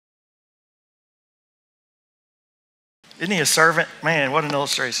Isn't he a servant? Man, what an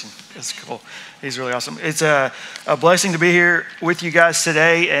illustration. That's cool. He's really awesome. It's a blessing to be here with you guys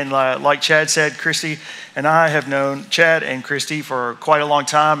today. And like Chad said, Christy and I have known Chad and Christy for quite a long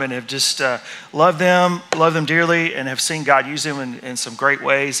time and have just loved them dearly, and have seen God use them in some great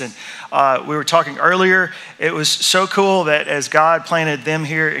ways. And we were talking earlier, it was so cool that as God planted them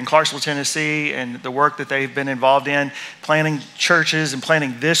here in Clarksville, Tennessee, and the work that they've been involved in, planting churches and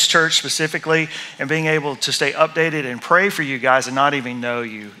planting this church specifically, and being able to stay updated and pray for you guys and not even know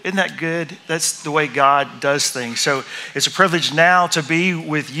you. Isn't that good? That's the way God does things. So it's a privilege now to be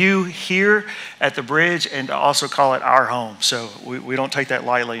with you here at the bridge and to also call it our home. So we don't take that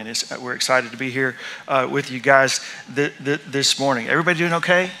lightly, and we're excited to be here with you guys this morning. Everybody doing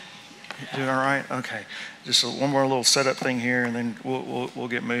okay? Doing all right? Okay. Just one more little setup thing here, and then we'll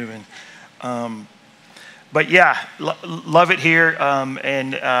get moving. But yeah, love it here,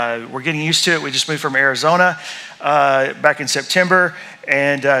 and we're getting used to it. We just moved from Arizona back in September,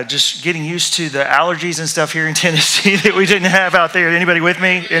 and just getting used to the allergies and stuff here in Tennessee that we didn't have out there. Anybody with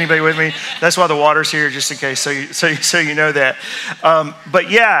me? Anybody with me? That's why the water's here, just in case, so you know that.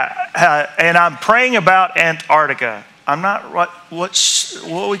 But yeah, and I'm praying about Antarctica. I'm not what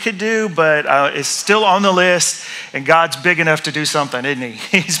we could do, but it's still on the list, and God's big enough to do something, isn't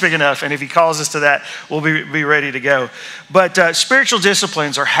he? He's big enough, and if he calls us to that, we'll be ready to go. But spiritual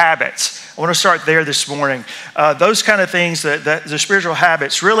disciplines or habits, I want to start there this morning. Those kind of things, that the spiritual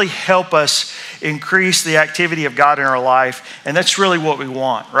habits really help us increase the activity of God in our life, and that's really what we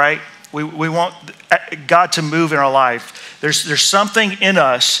want, right? We want God to move in our life. There's something in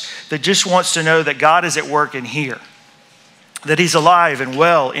us that just wants to know that God is at work in here, that he's alive and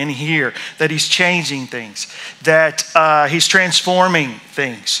well in here, that he's changing things, that he's transforming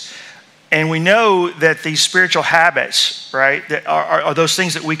things. And we know that these spiritual habits, right, that are those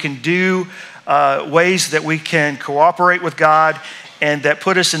things that we can do, ways that we can cooperate with God, and that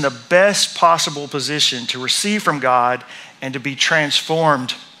put us in the best possible position to receive from God and to be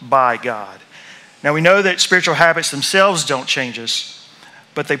transformed by God. Now, we know that spiritual habits themselves don't change us,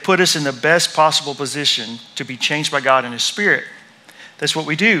 but they put us in the best possible position to be changed by God and his Spirit. That's what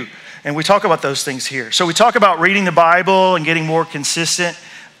we do. And we talk about those things here. So we talk about reading the Bible and getting more consistent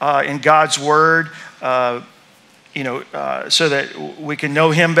in God's word, so that we can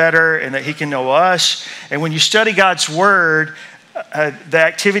know him better and that he can know us. And when you study God's word, the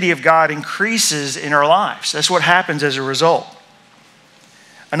activity of God increases in our lives. That's what happens as a result.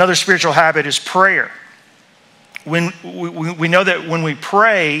 Another spiritual habit is prayer. When we know that when we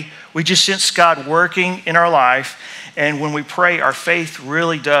pray, we just sense God working in our life. And when we pray, our faith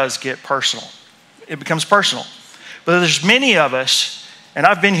really does get personal. It becomes personal. But there's many of us, and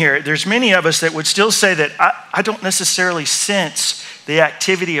I've been here, there's many of us that would still say that I don't necessarily sense the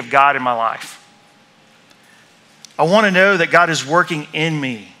activity of God in my life. I want to know that God is working in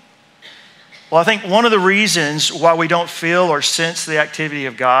me. Well, I think one of the reasons why we don't feel or sense the activity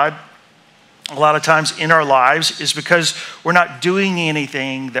of God a lot of times in our lives is because we're not doing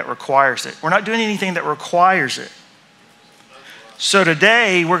anything that requires it. We're not doing anything that requires it. So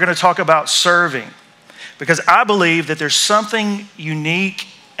today we're going to talk about serving, because I believe that there's something unique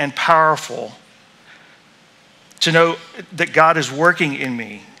and powerful to know that God is working in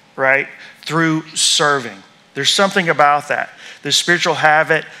me, right, through serving. There's something about that, the spiritual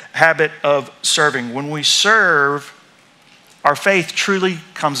habit of serving. When we serve, our faith truly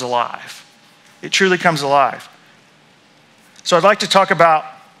comes alive. It truly comes alive. So I'd like to talk about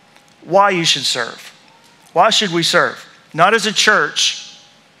why you should serve. Why should we serve? Not as a church,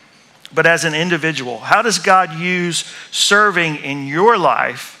 but as an individual. How does God use serving in your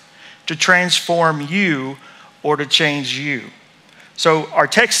life to transform you or to change you? So our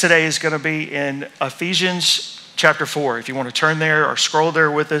text today is going to be in Ephesians chapter 4. If you want to turn there or scroll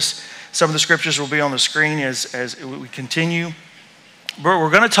there with us, some of the scriptures will be on the screen as we continue. But we're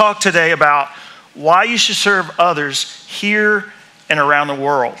going to talk today about why you should serve others here and around the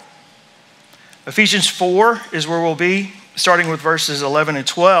world. Ephesians 4 is where we'll be, starting with verses 11 and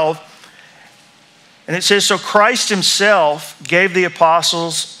 12. And it says, "So Christ himself gave the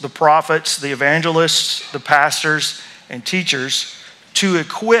apostles, the prophets, the evangelists, the pastors, and teachers to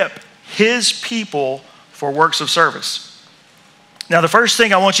equip his people for works of service." Now, the first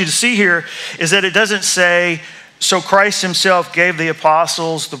thing I want you to see here is that it doesn't say, so Christ himself gave the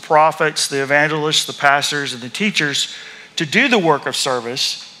apostles, the prophets, the evangelists, the pastors, and the teachers to do the work of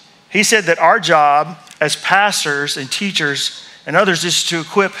service. He said that our job as pastors and teachers and others is to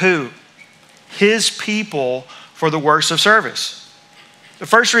equip who? His people for the works of service. The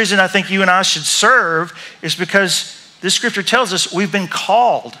first reason I think you and I should serve is because this scripture tells us we've been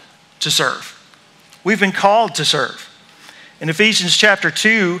called to serve. We've been called to serve. In Ephesians chapter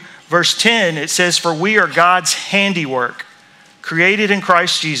 2, verse 10, it says, "For we are God's handiwork, created in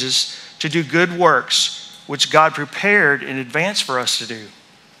Christ Jesus to do good works, which God prepared in advance for us to do."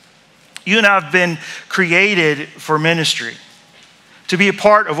 You and I have been created for ministry, to be a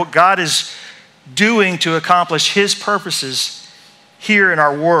part of what God is doing to accomplish his purposes here in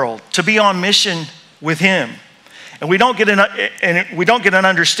our world, to be on mission with him. And we don't get an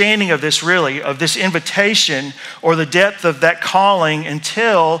understanding of this really, of this invitation or the depth of that calling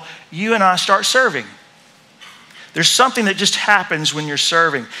until you and I start serving. There's something that just happens when you're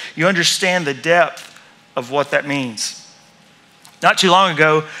serving. You understand the depth of what that means. Not too long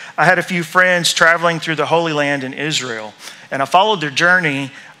ago, I had a few friends traveling through the Holy Land in Israel, and I followed their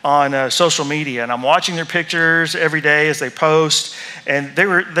journey on social media, and I'm watching their pictures every day as they post, and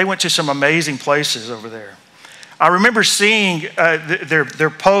they went to some amazing places over there. I remember seeing their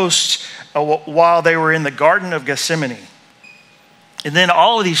posts while they were in the Garden of Gethsemane. And then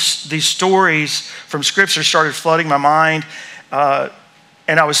all of these stories from Scripture started flooding my mind. And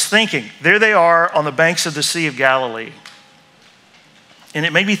I was thinking, there they are on the banks of the Sea of Galilee. And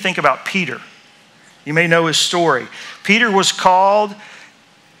it made me think about Peter. You may know his story. Peter was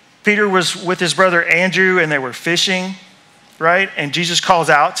with his brother Andrew, and they were fishing, right? And Jesus calls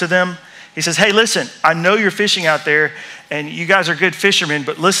out to them. He says, "Hey, listen, I know you're fishing out there, and you guys are good fishermen,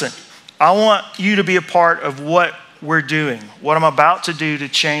 but listen, I want you to be a part of what we're doing, what I'm about to do to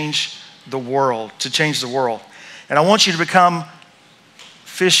change the world, And I want you to become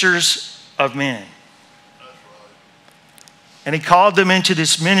fishers of men." And he called them into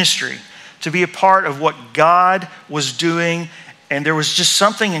this ministry to be a part of what God was doing, and there was just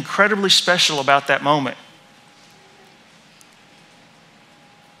something incredibly special about that moment.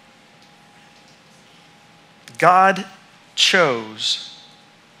 God chose,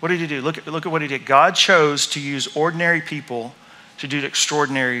 what did he do? Look at what he did. God chose to use ordinary people to do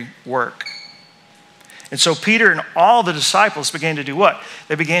extraordinary work. And so Peter and all the disciples began to do what?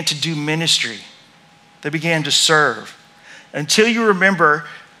 They began to do ministry. They began to serve. Until you remember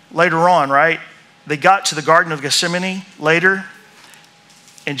later on, right? They got to the Garden of Gethsemane later,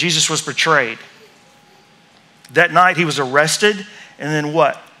 and Jesus was betrayed. That night he was arrested, and then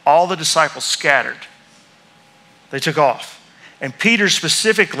what? All the disciples scattered. They took off. And Peter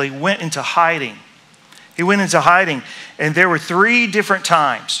specifically went into hiding. He went into hiding. And there were three different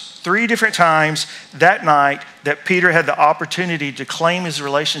times that night that Peter had the opportunity to claim his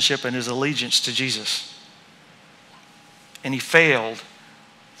relationship and his allegiance to Jesus. And he failed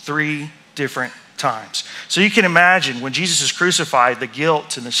 3 different times. So you can imagine when Jesus is crucified, the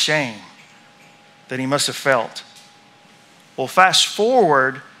guilt and the shame that he must have felt. Well, fast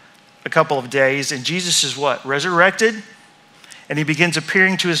forward a couple of days, and Jesus is what? Resurrected, and he begins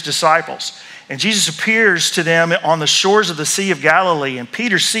appearing to his disciples. And Jesus appears to them on the shores of the Sea of Galilee, and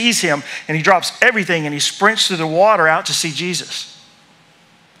Peter sees him, and he drops everything, and he sprints through the water out to see Jesus.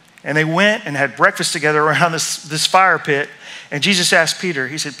 And they went and had breakfast together around this fire pit, and Jesus asked Peter,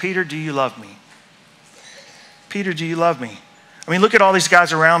 he said, "Peter, do you love me? Peter, do you love me? I mean, look at all these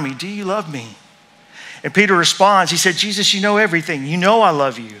guys around me. Do you love me?" And Peter responds, he said, "Jesus, you know everything. You know I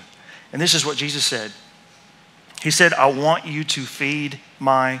love you." And this is what Jesus said. He said, "I want you to feed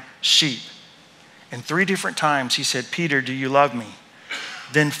my sheep." And 3 different times he said, "Peter, do you love me?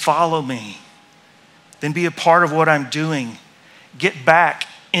 Then follow me. Then be a part of what I'm doing. Get back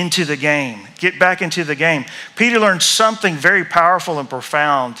into the game. Get back into the game." Peter learned something very powerful and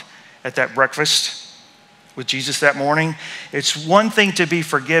profound at that breakfast with Jesus that morning. It's one thing to be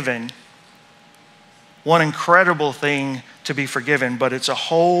forgiven, one incredible thing to be forgiven, but it's a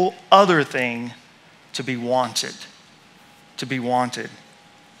whole other thing to be wanted. To be wanted.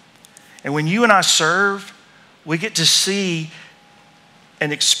 And when you and I serve, we get to see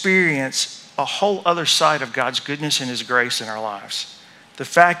and experience a whole other side of God's goodness and his grace in our lives. The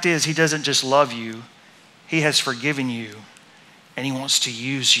fact is, he doesn't just love you, he has forgiven you, and he wants to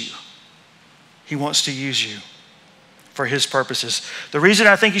use you. He wants to use you for his purposes. The reason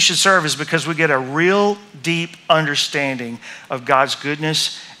I think you should serve is because we get a real deep understanding of God's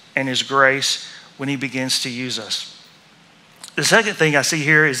goodness and his grace when he begins to use us. The second thing I see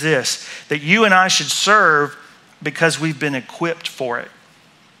here is this, that you and I should serve because we've been equipped for it.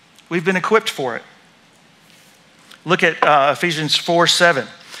 We've been equipped for it. Look at Ephesians 4:7.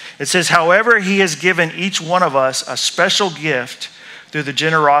 It says, "However, he has given each one of us a special gift through the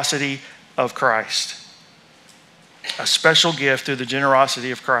generosity of Christ." A special gift through the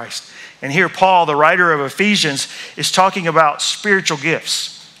generosity of Christ. And here Paul, the writer of Ephesians, is talking about spiritual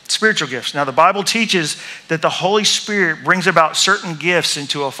gifts. Spiritual gifts. Now the Bible teaches that the Holy Spirit brings about certain gifts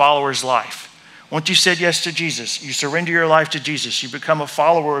into a follower's life. Once you said yes to Jesus, you surrender your life to Jesus, you become a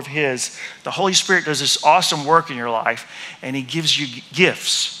follower of his, the Holy Spirit does this awesome work in your life, and he gives you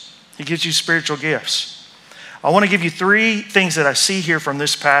gifts. He gives you spiritual gifts. I want to give you 3 things that I see here from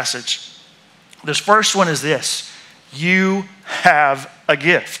this passage. This first one is this: you have a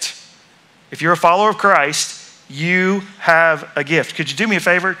gift. If you're a follower of Christ, you have a gift. Could you do me a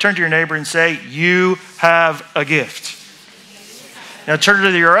favor? Turn to your neighbor and say, you have a gift. Now turn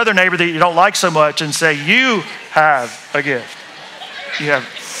to your other neighbor that you don't like so much and say, you have a gift. You have.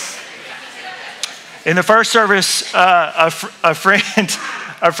 In the first service, a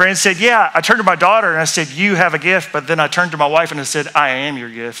friend said, yeah, I turned to my daughter and I said, you have a gift. But then I turned to my wife and I said, I am your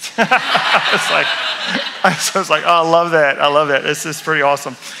gift. I was like, oh, I love that. I love that. This is pretty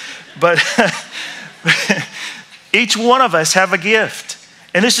awesome. But each one of us have a gift.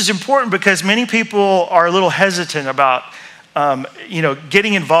 And this is important because many people are a little hesitant about,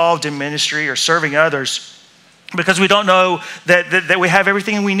 getting involved in ministry or serving others because we don't know that we have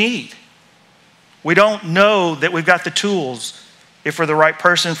everything we need. We don't know that we've got the tools if we're the right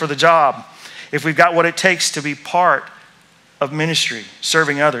person for the job, if we've got what it takes to be part of ministry,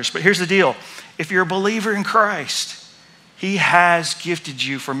 serving others. But here's the deal. If you're a believer in Christ, he has gifted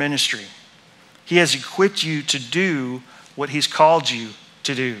you for ministry. He has equipped you to do what he's called you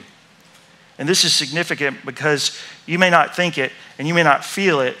to do. And this is significant because you may not think it and you may not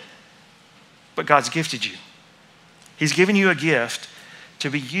feel it, but God's gifted you. He's given you a gift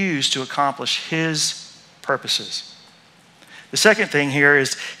to be used to accomplish his purposes. The second thing here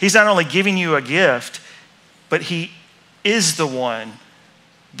is he's not only giving you a gift, but he is the one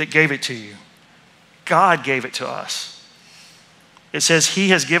that gave it to you. God gave it to us. It says he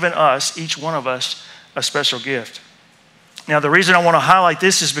has given us, each one of us, a special gift. Now, the reason I want to highlight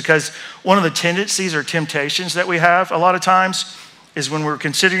this is because one of the tendencies or temptations that we have a lot of times is when we're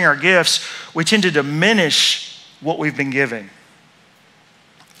considering our gifts, we tend to diminish what we've been given.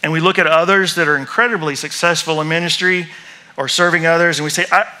 And we look at others that are incredibly successful in ministry or serving others, and we say,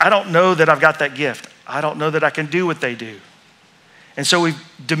 I don't know that I've got that gift. I don't know that I can do what they do. And so we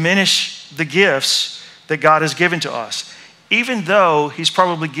diminish the gifts that God has given to us, even though he's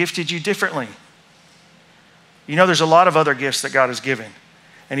probably gifted you differently. You know, there's a lot of other gifts that God has given,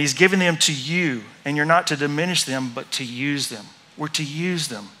 and he's given them to you, and you're not to diminish them, but to use them. We're to use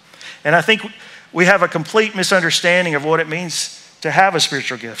them. And I think we have a complete misunderstanding of what it means to have a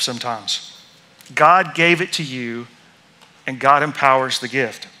spiritual gift sometimes. God gave it to you, and God empowers the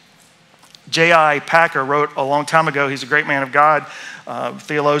gift. J.I. Packer wrote a long time ago, he's a great man of God,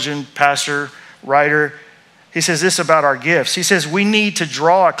 theologian, pastor, writer. He says this about our gifts. He says, we need to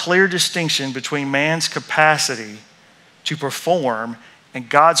draw a clear distinction between man's capacity to perform and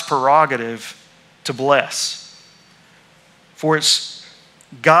God's prerogative to bless. For it's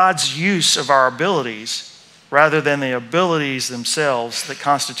God's use of our abilities rather than the abilities themselves that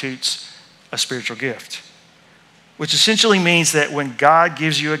constitutes a spiritual gift. Which essentially means that when God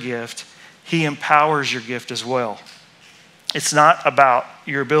gives you a gift, he empowers your gift as well. It's not about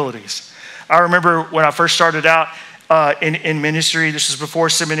your abilities. I remember when I first started out in ministry, this was before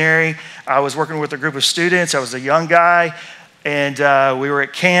seminary, I was working with a group of students. I was a young guy, and we were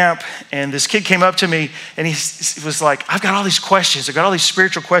at camp, and this kid came up to me, and he was like, I've got all these questions. I've got all these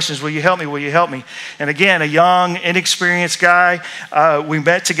spiritual questions. Will you help me? Will you help me? And again, a young, inexperienced guy, we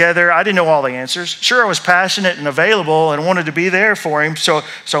met together. I didn't know all the answers. Sure, I was passionate and available and wanted to be there for him, so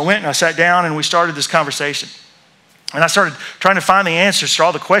I went and I sat down, and we started this conversation. And I started trying to find the answers to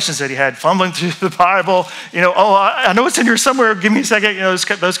all the questions that he had, fumbling through the Bible. I know it's in here somewhere. Give me a second.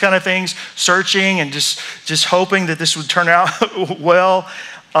 Those kind of things. Searching and just hoping that this would turn out well.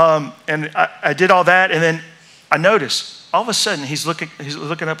 And I did all that, and then I noticed all of a sudden he's looking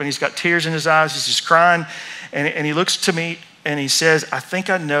up, and he's got tears in his eyes. He's just crying, and he looks to me and he says, "I think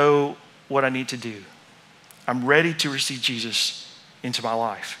I know what I need to do. I'm ready to receive Jesus into my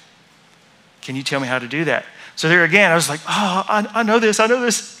life. Can you tell me how to do that?" So there again, I was like, I know this.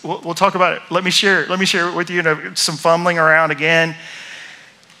 We'll talk about it. Let me share it with you. Some fumbling around again.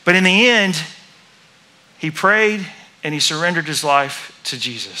 But in the end, he prayed and he surrendered his life to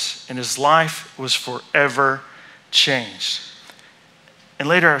Jesus. And his life was forever changed. And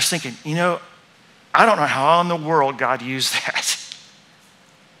later I was thinking, I don't know how in the world God used that.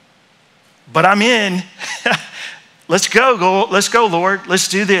 But I'm in. Let's go, Lord. Let's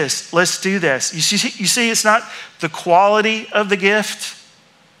do this. Let's do this. You see, it's not the quality of the gift.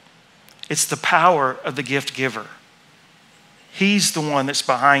 It's the power of the gift giver. He's the one that's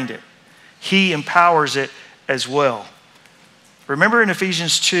behind it. He empowers it as well. Remember in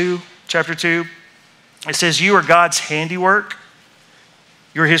Ephesians 2, chapter 2, it says, you are God's handiwork.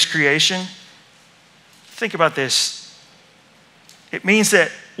 You're his creation. think about this. It means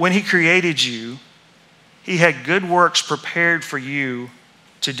that when he created you, he had good works prepared for you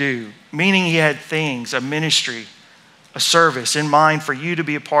to do, meaning he had things, a ministry, a service in mind for you to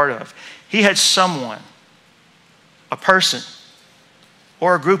be a part of. He had someone, a person,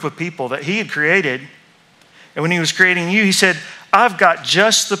 or a group of people that he had created. And when he was creating you, he said, I've got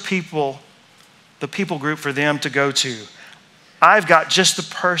just the people group for them to go to. I've got just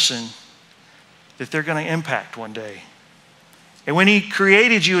the person that they're going to impact one day. And when he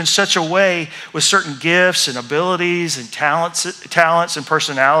created you in such a way with certain gifts and abilities and talents and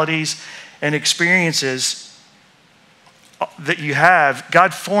personalities and experiences that you have,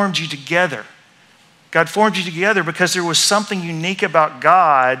 God formed you together. God formed you together because there was something unique about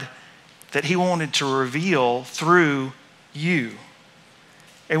God that he wanted to reveal through you.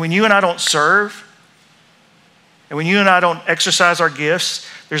 And when you and I don't serve, and when you and I don't exercise our gifts,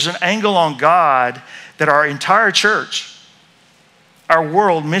 there's an angle on God that our entire church, our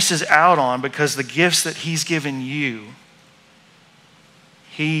world misses out on, because the gifts that he's given you,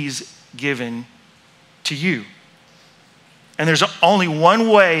 he's given to you. And there's only one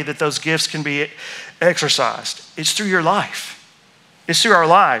way that those gifts can be exercised. It's through your life. It's through our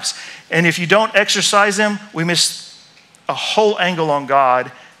lives. And if you don't exercise them, we miss a whole angle on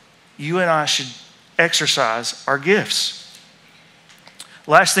God. You and I should exercise our gifts.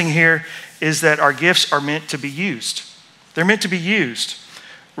 Last thing here is that our gifts are meant to be used. They're meant to be used.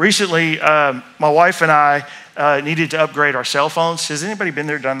 Recently, my wife and I needed to upgrade our cell phones. Has anybody been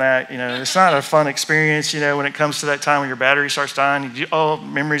there, done that? It's not a fun experience, when it comes to that time when your battery starts dying.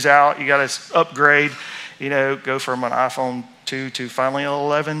 Memory's out. You got to upgrade, go from an iPhone 2 to finally an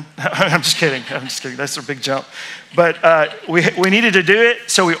 11. I'm just kidding. That's a big jump. But we needed to do it,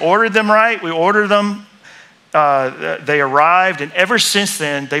 so we ordered them right. We ordered them. They arrived, and ever since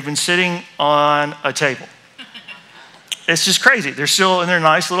then, they've been sitting on a table. It's just crazy. They're still in their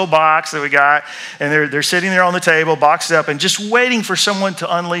nice little box that we got, and they're sitting there on the table, boxed up, and just waiting for someone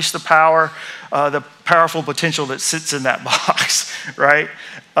to unleash the powerful potential that sits in that box, right?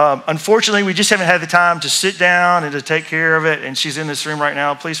 Unfortunately, we just haven't had the time to sit down and to take care of it, and she's in this room right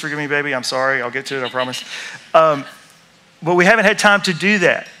now. Please forgive me, baby. I'm sorry. I'll get to it, I promise. But we haven't had time to do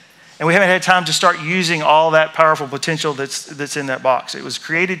that, and we haven't had time to start using all that powerful potential that's in that box. It was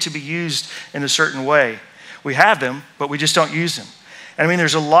created to be used in a certain way. We have them, but we just don't use them. And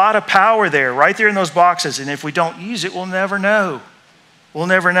there's a lot of power there, right there in those boxes. And if we don't use it, we'll never know. We'll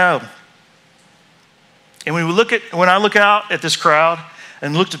never know. And when I look out at this crowd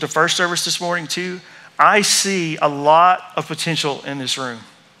and looked at the first service this morning too, I see a lot of potential in this room.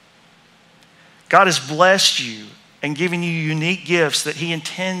 God has blessed you and given you unique gifts that he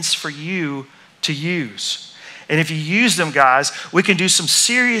intends for you to use. And if you use them, guys, we can do some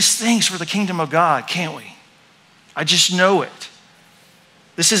serious things for the kingdom of God, can't we? I just know it.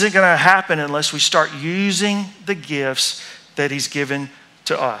 This isn't going to happen unless we start using the gifts that he's given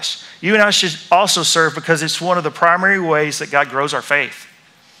to us. You and I should also serve because it's one of the primary ways that God grows our faith.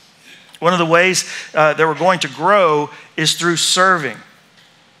 One of the ways that we're going to grow is through serving.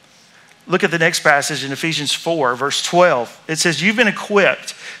 Look at the next passage in Ephesians 4, verse 12. It says, you've been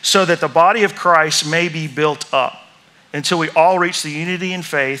equipped so that the body of Christ may be built up until we all reach the unity in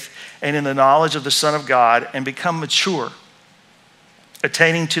faith and in the knowledge of the Son of God and become mature,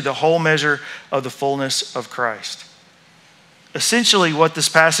 attaining to the whole measure of the fullness of Christ. Essentially, what this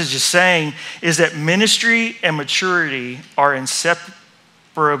passage is saying is that ministry and maturity are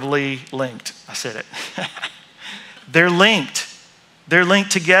inseparably linked. I said it. They're linked. They're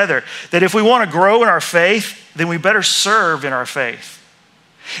linked together. That if we want to grow in our faith, then we better serve in our faith.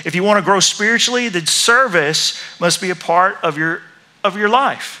 If you want to grow spiritually, then service must be a part of your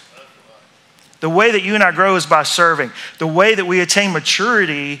life. The way that you and I grow is by serving. The way that we attain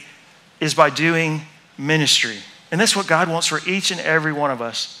maturity is by doing ministry. And that's what God wants for each and every one of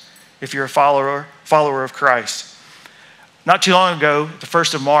us if you're a follower of Christ. Not too long ago, the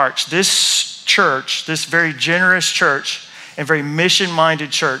 1st of March, this church, this very generous church and very mission-minded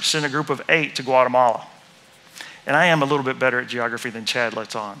church sent a group of 8 to Guatemala. And I am a little bit better at geography than Chad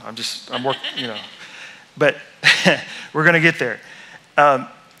lets on. I'm working, But we're going to get there.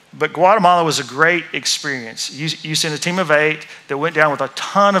 But Guatemala was a great experience. You sent a team of 8 that went down with a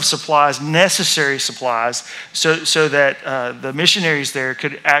ton of supplies, necessary supplies, so that the missionaries there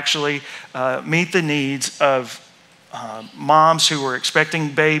could actually meet the needs of moms who were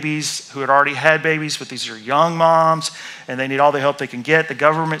expecting babies, who had already had babies, but these are young moms, and they need all the help they can get. The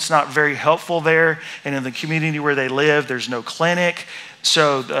government's not very helpful there, and in the community where they live, there's no clinic.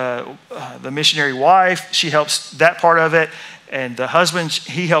 So the missionary wife, she helps that part of it, and the husband,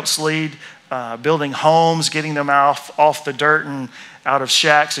 he helps lead building homes, getting them off the dirt and out of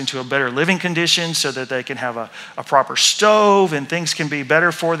shacks into a better living condition so that they can have a proper stove and things can be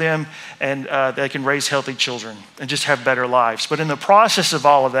better for them, and they can raise healthy children and just have better lives. But in the process of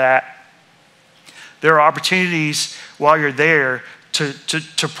all of that, there are opportunities while you're there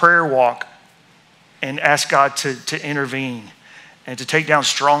to prayer walk and ask God to intervene and to take down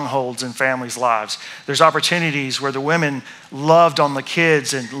strongholds in families' lives. There's opportunities where the women loved on the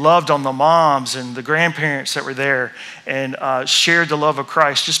kids and loved on the moms and the grandparents that were there and shared the love of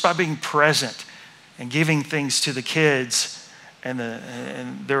Christ just by being present and giving things to the kids. And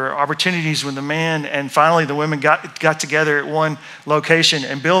there are opportunities when the men and finally the women got together at one location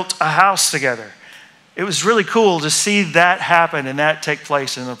and built a house together. It was really cool to see that happen and that take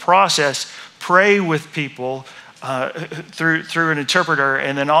place. In the process, pray with people through an interpreter,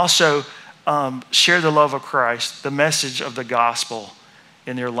 and then also share the love of Christ, the message of the gospel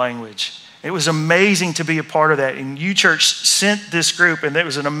in their language. It was amazing to be a part of that. And U Church sent this group, and it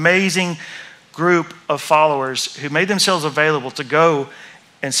was an amazing group of followers who made themselves available to go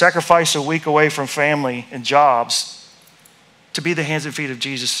and sacrifice a week away from family and jobs to be the hands and feet of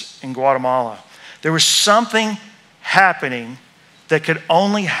Jesus in Guatemala. There was something happening that could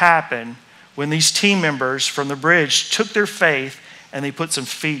only happen when these team members from the bridge took their faith and they put some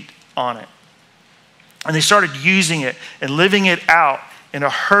feet on it. And they started using it and living it out in a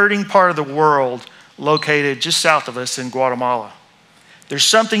hurting part of the world located just south of us in Guatemala. There's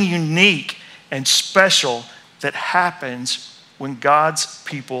something unique and special that happens when God's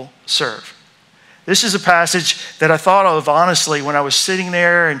people serve. This is a passage that I thought of honestly when I was sitting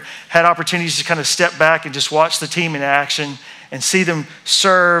there and had opportunities to kind of step back and just watch the team in action and see them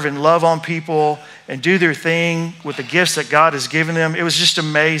serve and love on people and do their thing with the gifts that God has given them. It was just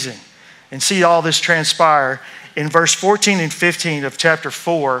amazing. And see all this transpire. In verse 14 and 15 of chapter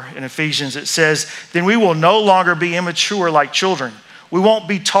 4 in Ephesians, it says, "Then we will no longer be immature like children. We won't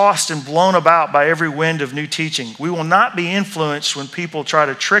be tossed and blown about by every wind of new teaching. We will not be influenced when people try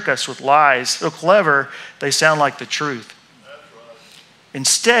to trick us with lies so clever they sound like the truth.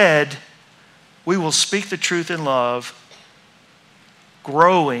 Instead, we will speak the truth in love,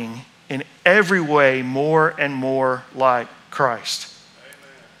 growing in every way more and more like Christ."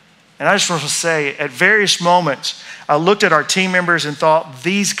 And I just want to say, at various moments, I looked at our team members and thought,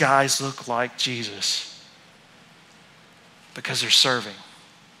 these guys look like Jesus because they're serving.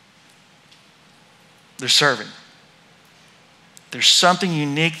 They're serving. There's something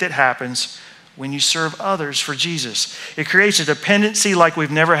unique that happens when you serve others for Jesus. It creates a dependency like we've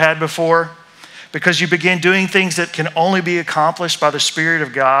never had before, because you begin doing things that can only be accomplished by the Spirit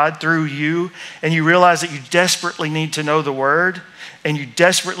of God through you, and you realize that you desperately need to know the Word, and you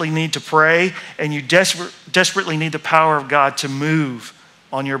desperately need to pray, and you desperately need the power of God to move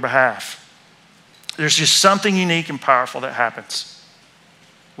on your behalf. There's just something unique and powerful that happens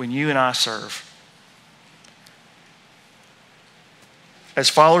when you and I serve. As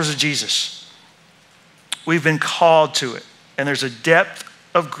followers of Jesus, we've been called to it, and there's a depth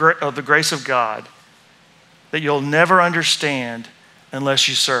of the grace of God that you'll never understand unless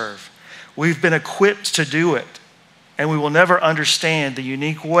you serve. We've been equipped to do it, and we will never understand the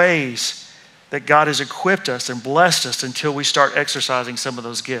unique ways that God has equipped us and blessed us until we start exercising some of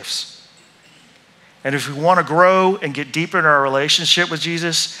those gifts. And if we want to grow and get deeper in our relationship with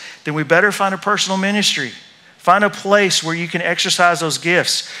Jesus, then we better find a personal ministry. Find a place where you can exercise those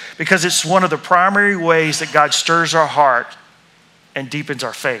gifts, because it's one of the primary ways that God stirs our heart and deepens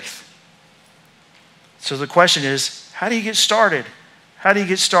our faith. So the question is, how do you get started? How do you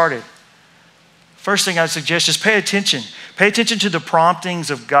get started? First thing I suggest is pay attention. Pay attention to the promptings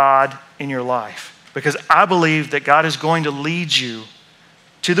of God in your life, because I believe that God is going to lead you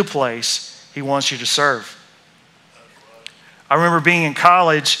to the place He wants you to serve. I remember being in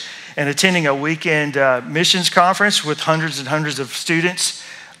college and attending a weekend missions conference with hundreds and hundreds of students,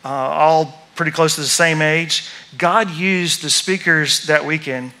 all pretty close to the same age. God used the speakers that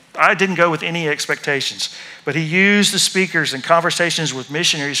weekend. I didn't go with any expectations, but He used the speakers and conversations with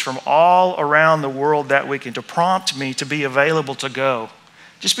missionaries from all around the world that weekend to prompt me to be available to go.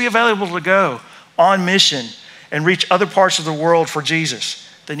 Just be available to go on mission and reach other parts of the world for Jesus.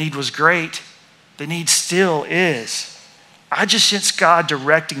 The need was great. The need still is. I just sensed God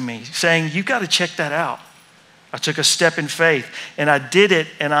directing me, saying, you've got to check that out. I took a step in faith, and I did it,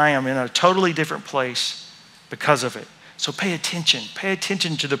 and I am in a totally different place because of it. So pay attention. Pay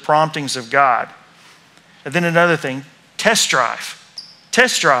attention to the promptings of God. And then another thing, test drive.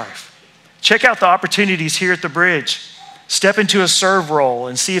 Test drive. Check out the opportunities here at the bridge. Step into a serve role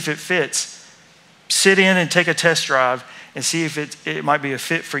and see if it fits. Sit in and take a test drive and see if it might be a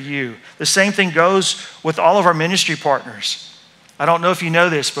fit for you. The same thing goes with all of our ministry partners. I don't know if you know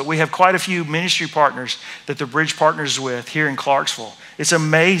this, but we have quite a few ministry partners that the Bridge partners with here in Clarksville. It's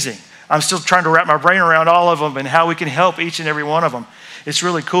amazing. I'm still trying to wrap my brain around all of them and how we can help each and every one of them. It's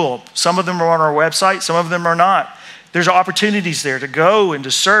really cool. Some of them are on our website, some of them are not. There's opportunities there to go and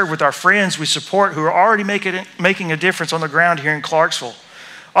to serve with our friends we support who are already making a difference on the ground here in Clarksville.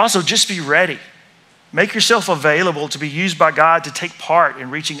 Also, just be ready. Make yourself available to be used by God to take part in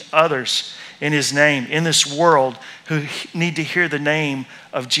reaching others in his name in this world who need to hear the name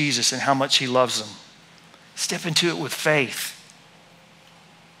of Jesus and how much he loves them. Step into it with faith.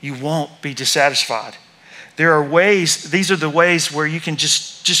 You won't be dissatisfied. There are ways, these are the ways where you can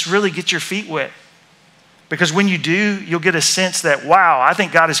just really get your feet wet. Because when you do, you'll get a sense that, wow, I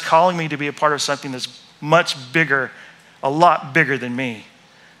think God is calling me to be a part of something that's much bigger, a lot bigger than me.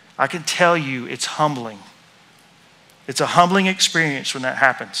 I can tell you it's humbling. It's a humbling experience when that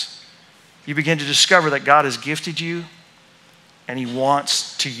happens. You begin to discover that God has gifted you and he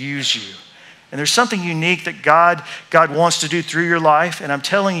wants to use you. And there's something unique that God wants to do through your life. And I'm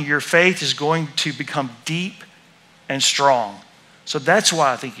telling you, your faith is going to become deep and strong. So that's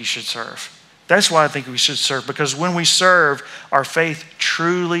why I think you should serve. That's why I think we should serve. Because when we serve, our faith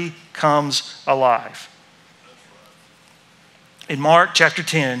truly comes alive. In Mark chapter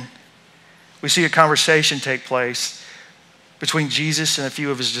 10, we see a conversation take place between Jesus and a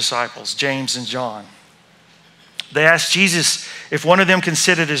few of his disciples, James and John. They asked Jesus if one of them can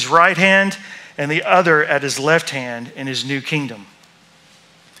sit at his right hand and the other at his left hand in his new kingdom.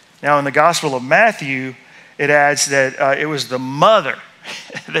 Now, in the Gospel of Matthew, it adds that it was the mother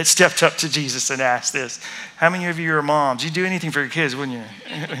that stepped up to Jesus and asked this. How many of you are moms? You'd do anything for your kids, wouldn't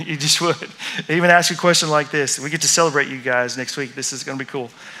you? You just would. They even ask a question like this. We get to celebrate you guys next week. This is going to be cool.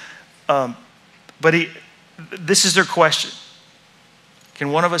 This is their question.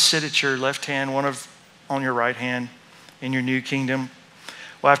 Can one of us sit at your left hand, on your right hand in your new kingdom?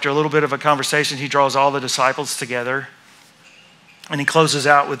 Well, after a little bit of a conversation, he draws all the disciples together and he closes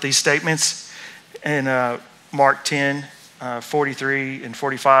out with these statements in Mark 10, 43 and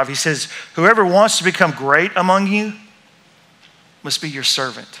 45. He says, whoever wants to become great among you must be your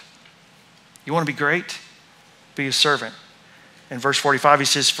servant. You want to be great? Be a servant. In verse 45, he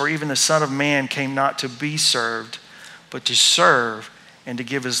says, for even the Son of Man came not to be served, but to serve and to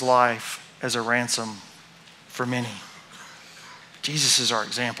give his life as a ransom for many. Jesus is our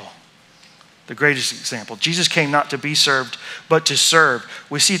example, the greatest example. Jesus came not to be served, but to serve.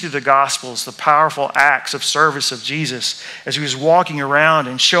 We see through the Gospels the powerful acts of service of Jesus as he was walking around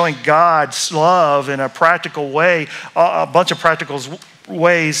and showing God's love in a practical way, a bunch of practical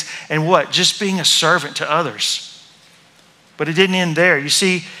ways, and what? Just being a servant to others. But it didn't end there. You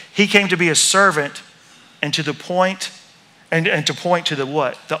see, he came to be a servant and to the point, and to point to the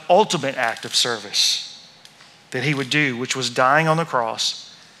what? The ultimate act of service that he would do, which was dying on the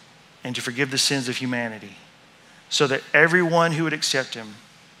cross and to forgive the sins of humanity so that everyone who would accept him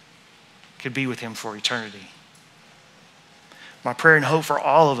could be with him for eternity. My prayer and hope for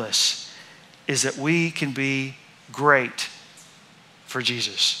all of us is that we can be great for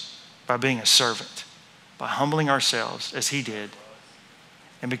Jesus by being a servant, by humbling ourselves as he did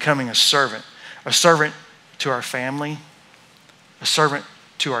and becoming a servant to our family, a servant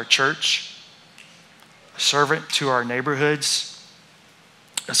to our church, a servant to our neighborhoods,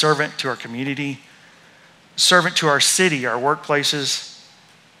 a servant to our community, a servant to our city, our workplaces,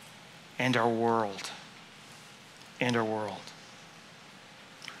 and our world.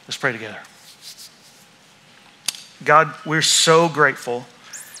 Let's pray together. God, we're so grateful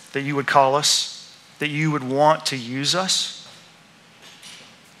that you would call us, that you would want to use us.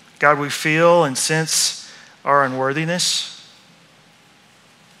 God, we feel and sense our unworthiness.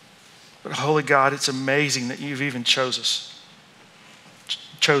 But holy God, it's amazing that you've even chosen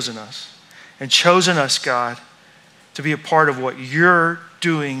us, God, to be a part of what you're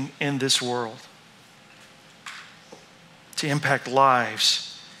doing in this world, to impact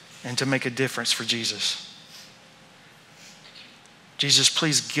lives and to make a difference for Jesus. Jesus,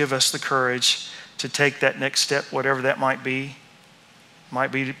 please give us the courage to take that next step, whatever that might be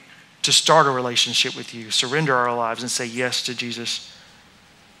to start a relationship with you, surrender our lives and say yes to Jesus,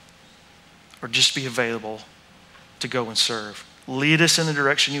 or just be available to go and serve. Lead us in the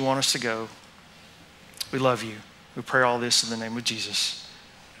direction you want us to go. We love you. We pray all this in the name of Jesus.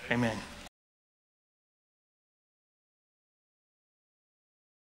 Amen.